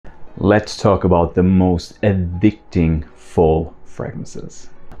Let's talk about the most addicting fall fragrances.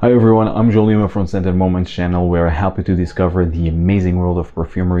 Hi everyone, I'm Guerlain from Scented Moments channel, where I help you to discover the amazing world of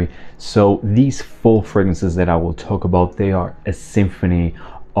perfumery. So these fall fragrances that I will talk about, they are a symphony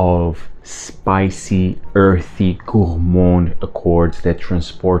of spicy, earthy, gourmand accords that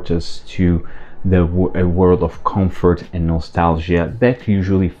transport us to a world of comfort and nostalgia that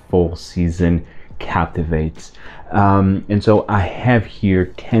usually fall season captivates. And so I have here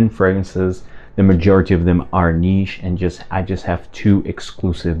 10 fragrances. The majority of them are niche, and I just have 2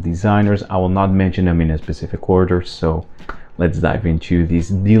 exclusive designers. I will not mention them in a specific order, so let's dive into these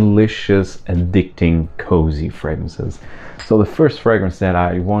delicious, addicting, cozy fragrances. So the first fragrance that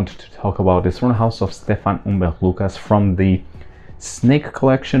I want to talk about is from the house of Stephane Humbert from the Snake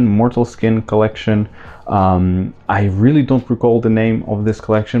collection, Mortal Skin collection. I really don't recall the name of this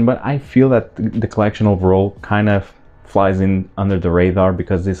collection, but I feel that the collection overall kind of flies in under the radar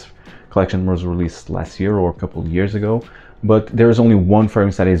because this collection was released last year or a couple of years ago. But there's only one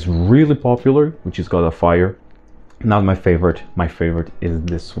fragrance that is really popular, which is God of Fire. Not my favorite. My favorite is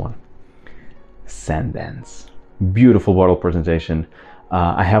this one, Sandance. Beautiful bottle presentation.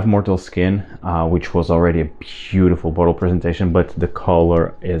 I have Mortal Skin, which was already a beautiful bottle presentation, but the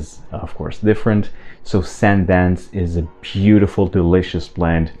color is of course different. So Sandance is a beautiful, delicious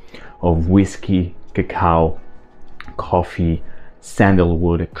blend of whiskey, cacao, coffee,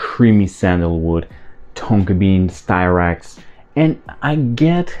 sandalwood, creamy sandalwood, tonka bean, styrax, and I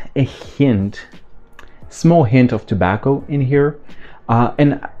get a small hint of tobacco in here.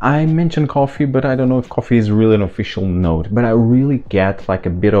 And I mentioned coffee, but I don't know if coffee is really an official note, but I really get like a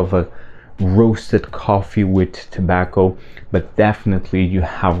bit of a roasted coffee with tobacco. But definitely you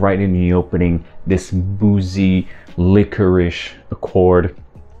have right in the opening this boozy licorice accord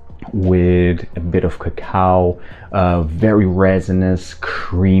with a bit of cacao, very resinous,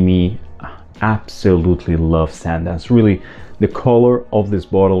 creamy. Absolutely love Sandance. Really, the color of this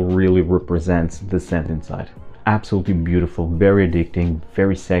bottle really represents the scent inside. Absolutely beautiful, very addicting,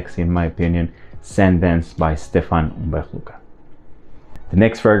 very sexy in my opinion. Sandance by Stephane Humbert. The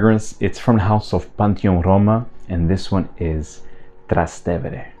next fragrance, it's from the house of Pantheon Roma, and this one is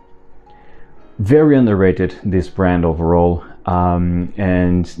Trastevere. Very underrated, this brand overall,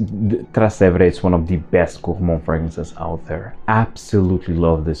 and Trastevere is one of the best gourmand fragrances out there. Absolutely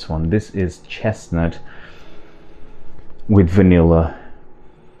love this one. This is chestnut with vanilla.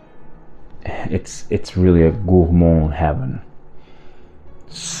 It's really a gourmand heaven.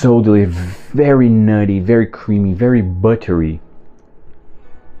 So delicious, very nutty, very creamy, very buttery,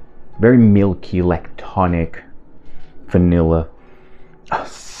 very milky, lactonic vanilla.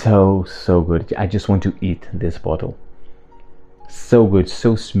 Oh, so good. I just want to eat this bottle. So good,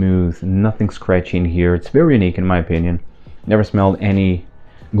 so smooth, nothing scratchy in here. It's very unique in my opinion. Never smelled any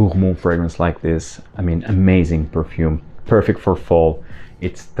gourmand fragrance like this. I mean, amazing perfume, perfect for fall.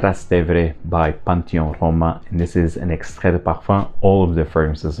 It's Trastevere by Pantheon Roma, and this is an extrait de parfum. All of the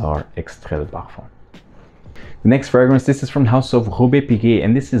fragrances are extrait de parfum. The next fragrance, this is from the house of Piguet,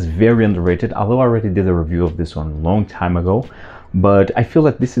 and this is very underrated, although I already did a review of this one a long time ago. But I feel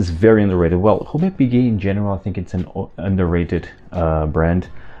that this is very underrated. Well, Piguet in general, I think it's an underrated brand.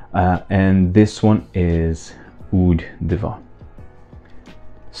 And this one is Oud Divin.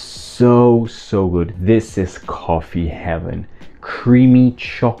 So good. This is coffee heaven. Creamy,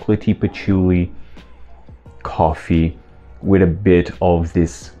 chocolatey patchouli coffee with a bit of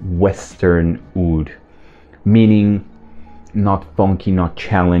this Western oud, meaning not funky, not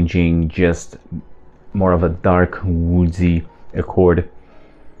challenging, just more of a dark, woodsy accord.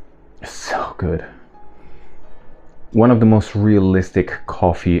 So good. One of the most realistic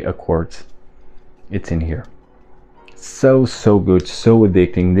coffee accords. It's in here. So good, so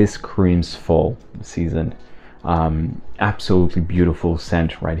addicting. This screams fall season. Absolutely beautiful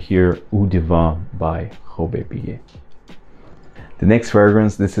scent right here, Oud Divin by Piguet. The next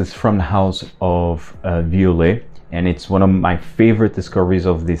fragrance, this is from the house of Violet, and it's one of my favorite discoveries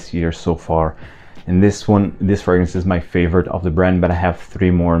of this year so far. And this fragrance is my favorite of the brand, but I have 3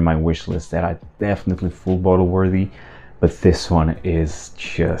 more on my wish list that are definitely full bottle worthy. But this one is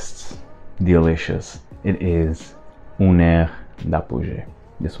just delicious. It is Un Air d'Apogée.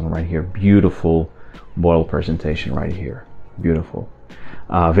 This one right here, beautiful bottle presentation right here, beautiful.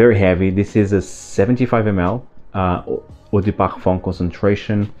 Very heavy. This is a 75 ml eau de parfum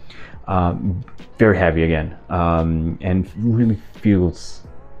concentration. Very heavy again, and really feels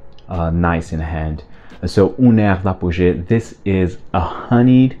nice in hand. So Un Air d'Apogée, this is a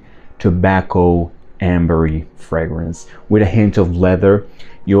honeyed tobacco ambery fragrance with a hint of leather.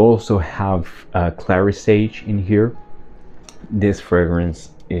 You also have clary sage in here. This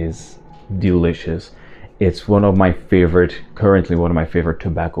fragrance is delicious. It's one of my favorite, currently one of my favorite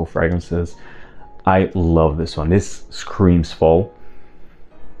tobacco fragrances. I love this one. This screams fall.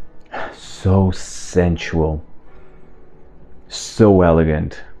 So sensual, so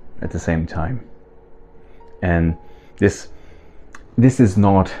elegant at the same time. And this is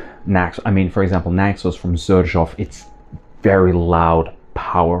not Naxos. I mean, for example, Naxos from Xerjoff, it's very loud,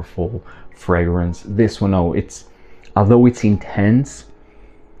 powerful fragrance. This one, no, it's, although it's intense,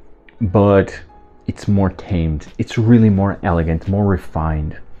 but it's more tamed. It's really more elegant, more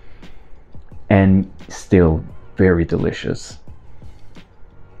refined, and still very delicious.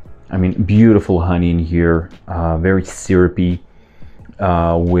 I mean, beautiful honey in here, very syrupy,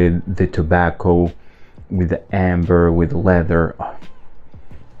 with the tobacco, with the amber, with leather. Oh,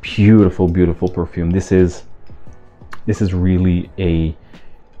 beautiful, beautiful perfume. This is really a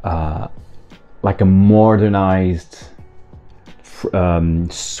like a modernized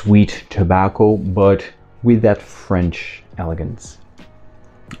sweet tobacco, but with that French elegance.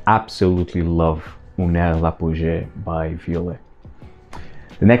 Absolutely love Unir l'Apogée by Violet.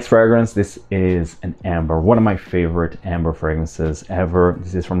 The next fragrance, this is an amber, one of my favorite amber fragrances ever.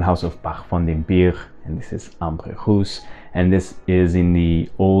 This is from the house of Parfum d'Empire, and this is Ambre Russe, and this is in the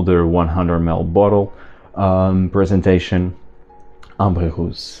older 100 ml bottle presentation. Ambre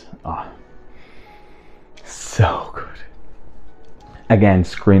Russe, so good. Again,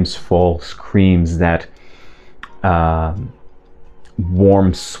 screams fall, screams that warm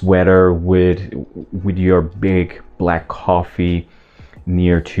sweater with your big black coffee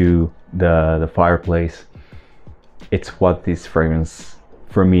near to the fireplace. It's what this fragrance,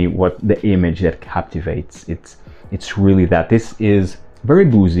 for me, what the image that captivates. It's really that. This is very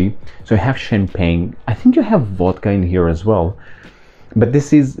boozy, so you have champagne. I think you have vodka in here as well, but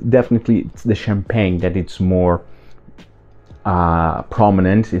this is definitely, it's the champagne that it's more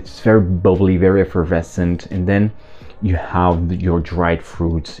prominent. It's very bubbly, very effervescent, and then you have your dried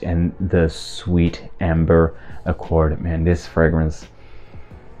fruits and the sweet amber accord. Man, this fragrance,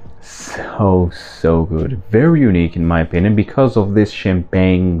 so good, very unique in my opinion, because of this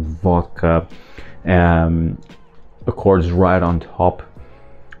champagne vodka accords right on top.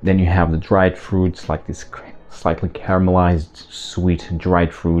 Then you have the dried fruits, like this slightly caramelized sweet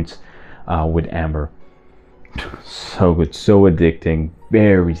dried fruits with amber. So good, so addicting,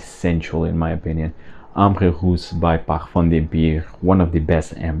 very sensual in my opinion. Ambre Russe by Parfum d'Empire, one of the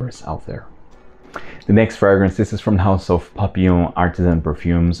best ambers out there. The next fragrance, this is from the house of Papillon Artisan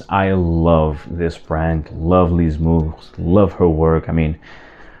Perfumes. I love this brand, love Lise Moves, love her work. I mean,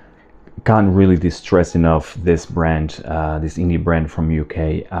 can't really distress enough this brand, this indie brand from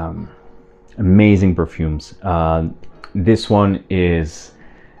UK. Amazing perfumes. This one is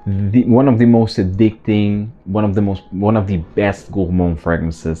one of the most addicting, one of the best gourmand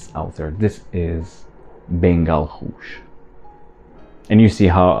fragrances out there. This is Bengale Rouge. And you see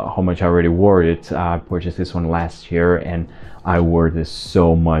how much I already wore it. I purchased this one last year and I wore this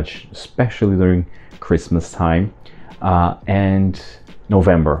so much, especially during Christmas time and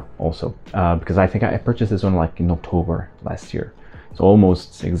November also, because I think I purchased this one like in October last year, so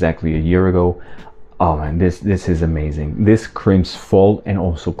almost exactly a year ago. Oh man, this is amazing. This screams fall and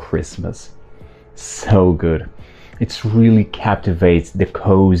also Christmas. So good. It's really captivates the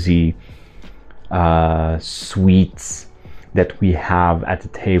cozy sweets that we have at the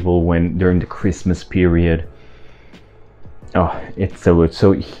table when during the Christmas period. Oh, it's so good.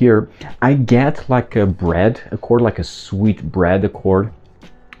 So here I get like a bread accord, like a sweet bread accord,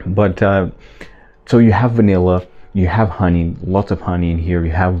 but so you have vanilla, you have honey, lots of honey in here,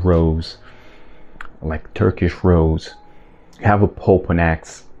 you have rose, like Turkish rose, you have a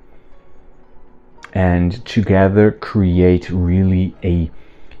Popanax, and together create really a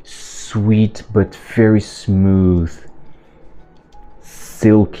sweet but very smooth,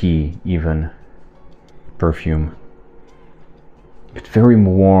 silky even perfume. It's very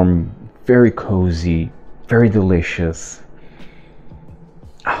warm, very cozy, very delicious.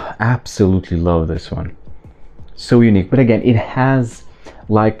 Absolutely love this one. So unique, but again, it has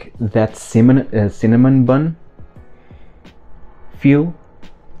like that cinnamon bun feel.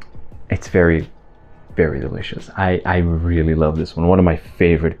 It's very delicious. I really love this one. One of my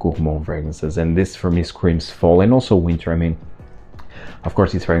favorite gourmand fragrances, and this for me screams fall and also winter. I mean, of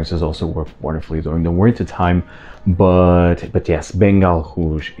course, these fragrances also work wonderfully during the winter time, but yes, Bengale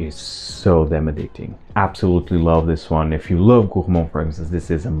Rouge is so damn addicting. Absolutely love this one. If you love gourmand fragrances,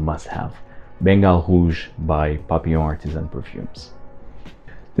 this is a must-have. Bengale Rouge by Papillon Artisan Perfumes.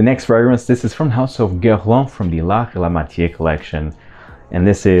 The next fragrance, this is from the house of Guerlain from the L'Art et la Matière collection, and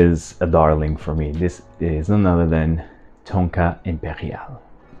this is a darling for me. This is none other than Tonka Imperiale.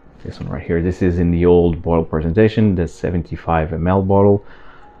 This one right here. This is in the old bottle presentation, the 75 ml bottle.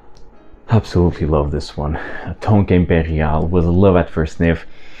 Absolutely love this one. Tonka Imperiale was a love at first sniff.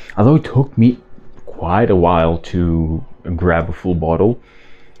 Although it took me quite a while to grab a full bottle,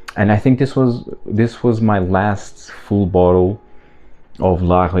 and I think this was my last full bottle of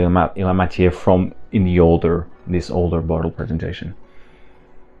L'Art et la Matière from this older bottle presentation.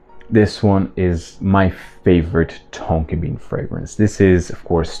 This one is my favorite Tonka bean fragrance. This is, of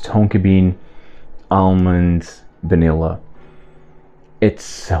course, Tonka bean, almond, vanilla. It's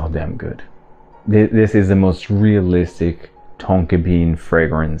so damn good. This is the most realistic Tonka bean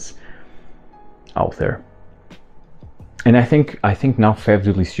fragrance out there. And I think now Fève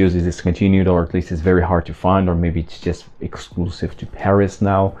Delicieuse is discontinued, or at least it's very hard to find, or maybe it's just exclusive to Paris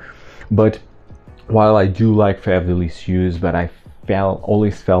now. But while I do like Fève Delicieuse, but I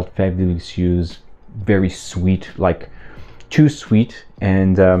always felt Fève Delicieuse very sweet, like too sweet,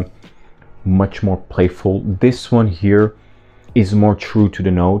 and much more playful. This one here is more true to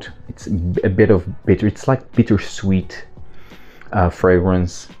the note. It's a bit of bitter. It's like bittersweet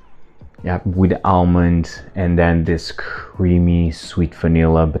fragrance, yeah, with almond, and then this creamy sweet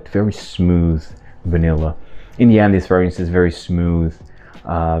vanilla, but very smooth vanilla. In the end, this fragrance is very smooth,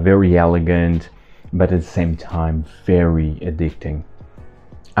 very elegant, but at the same time very addicting.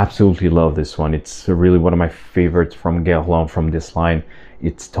 Absolutely love this one. It's really one of my favorites from Guerlain, from this line.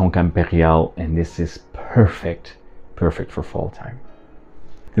 It's Tonka Imperiale, and this is perfect for fall time.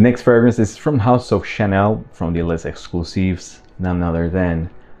 The next fragrance is from House of Chanel, from the Les Exclusives, none other than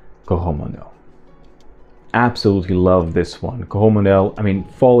Coromandel. Absolutely love this one. Coromandel, I mean,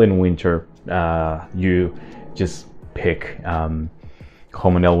 fall and winter, you just pick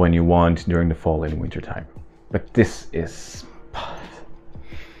Coromandel when you want during the fall and winter time. But this is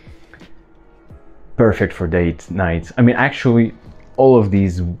perfect for date nights. I mean, actually, all of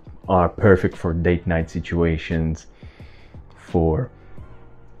these are perfect for date night situations, for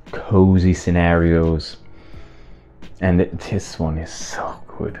cozy scenarios. And this one is so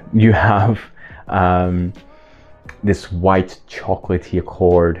good. You have this white chocolatey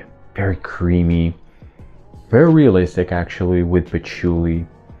accord, very creamy, very realistic actually, with patchouli.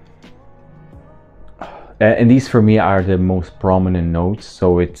 And these for me are the most prominent notes.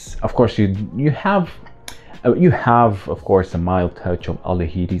 So it's, of course, you have of course a mild touch of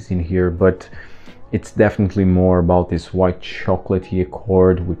aldehydes in here, but it's definitely more about this white chocolatey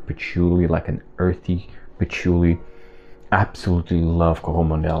accord with patchouli, like an earthy patchouli. Absolutely love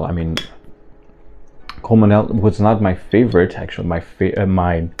Coromandel. I mean, Coromandel was not my favorite actually. My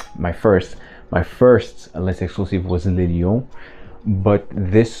first Les Exclusive was Le Lion, but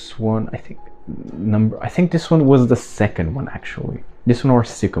this one, I think this one was the second one actually. This one or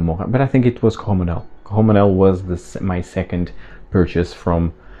Sycamore, but I think it was Coromandel. Coromandel was my second purchase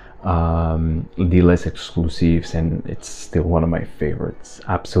from the Les Exclusives, and it's still one of my favorites.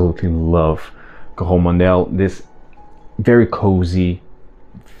 Absolutely love Coromandel. This very cozy,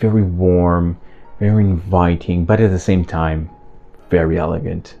 very warm, very inviting, but at the same time very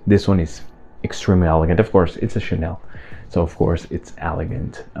elegant. This one is extremely elegant. Of course, it's a Chanel, so of course it's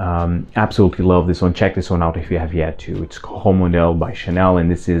elegant. Absolutely love this one. Check this one out if you have yet to. It's Coromandel by Chanel, and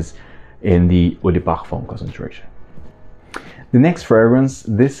this is in the Eau de Parfum concentration. The next fragrance,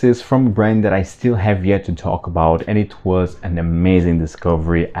 this is from a brand that I still have yet to talk about, and it was an amazing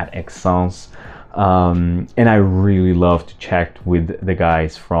discovery at Essence. And I really love to check with the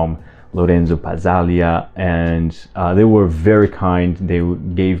guys from Lorenzo Pazzaglia, and they were very kind. They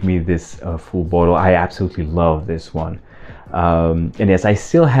gave me this full bottle. I absolutely love this one. And yes, I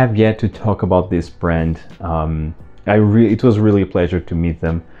still have yet to talk about this brand. It was really a pleasure to meet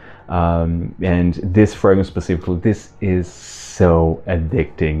them. And this fragrance specifically, this is so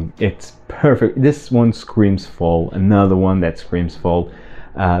addicting. It's perfect. This one screams fall. Another one that screams fall.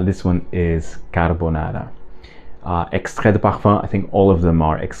 This one is Carbonara. Extrait de Parfum, I think all of them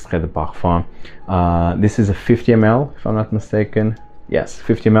are Extrait de Parfum. This is a 50 ml, if I'm not mistaken. Yes,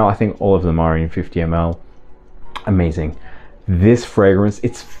 50 ml, I think all of them are in 50 ml. Amazing. This fragrance,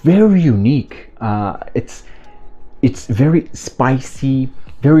 it's very unique. It's very spicy,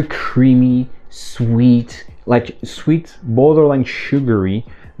 very creamy, sweet, like sweet, borderline sugary,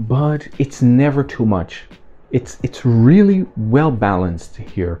 but it's never too much. It's really well balanced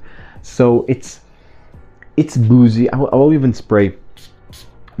here. So it's boozy. I'll even spray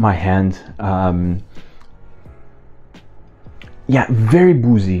my hand. Yeah, very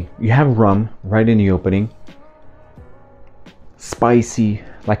boozy. You have rum right in the opening. Spicy,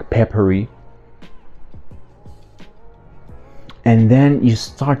 like peppery. And then you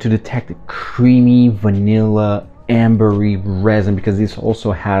start to detect the creamy vanilla ambery resin, because this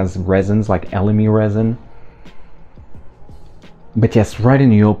also has resins like LME resin. But yes, right in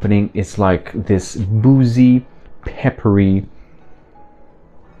the opening, it's like this boozy, peppery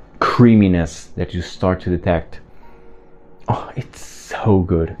creaminess that you start to detect. Oh, it's so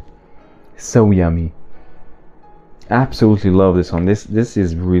good, so yummy. Absolutely love this one. This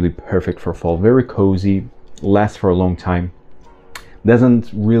is really perfect for fall. Very cozy, lasts for a long time.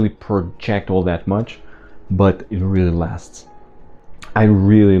 Doesn't really project all that much, but it really lasts. I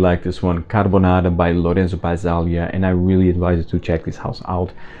really like this one, Carbonara by Lorenzo Pazzaglia, and I really advise you to check this house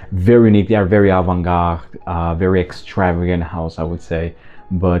out. Very neat. They are very avant-garde, very extravagant house, I would say,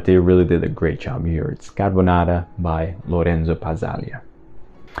 but they really did a great job here. It's Carbonara by Lorenzo Pazzaglia.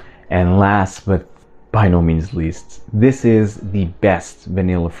 And last but by no means least, this is the best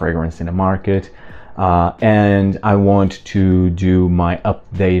vanilla fragrance in the market. And I want to do my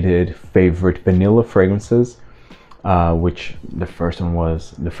updated favorite vanilla fragrances, which the first one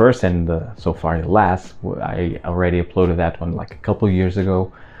was the first and so far the last. I already uploaded that one like a couple years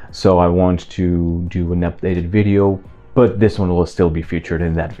ago, so I want to do an updated video, but this one will still be featured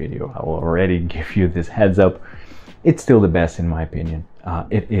in that video. I will already give you this heads up. It's still the best in my opinion.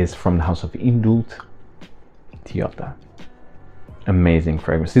 It is from the house of Indult Tihota. Amazing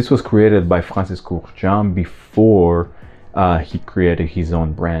fragrance. This was created by Francis Courjean before he created his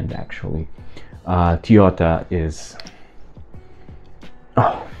own brand actually. Tihota is,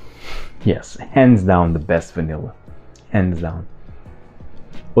 oh yes, hands down the best vanilla, hands down.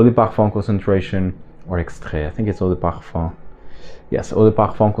 Eau de Parfum concentration, or extrait, I think it's Eau de Parfum. Yes, Eau de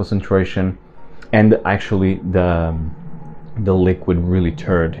Parfum concentration, and actually the liquid really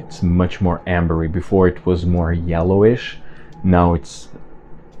turned. It's much more ambery. Before it was more yellowish, now it's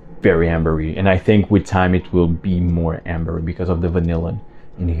very ambery, and I think with time it will be more ambery because of the vanilla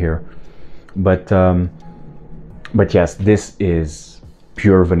in here. But yes, this is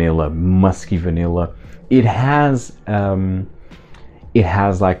pure vanilla, musky vanilla. It has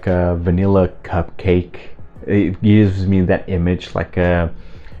like a vanilla cupcake. It gives me that image, like a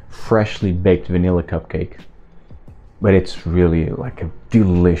freshly baked vanilla cupcake, but it's really like a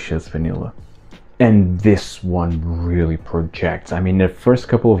delicious vanilla. And this one really projects. I mean, the first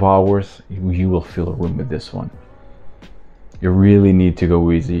couple of hours you will fill a room with this one. You really need to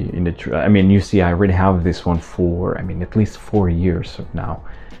go easy in the I mean, you see I already have this one for, I mean, at least 4 years now,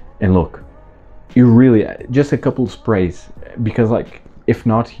 and look, you really just a couple of sprays, because like if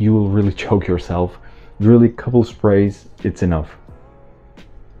not you will really choke yourself. Really, a couple of sprays, it's enough.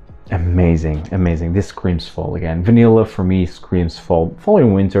 Amazing, amazing. This screams fall again. Vanilla for me screams fall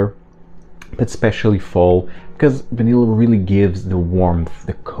and winter, but especially fall, because vanilla really gives the warmth,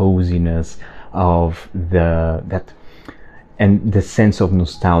 the coziness of and the sense of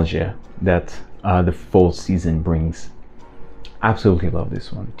nostalgia that the fall season brings. Absolutely love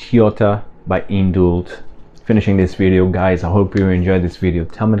this one. Tihota by Indult. Finishing this video, guys. I hope you enjoyed this video.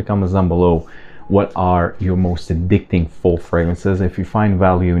 Tell me in the comments down below what are your most addicting fall fragrances. If you find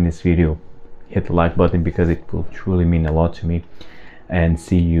value in this video, hit the like button because it will truly mean a lot to me. And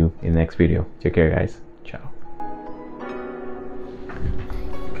see you in the next video. Take care, guys.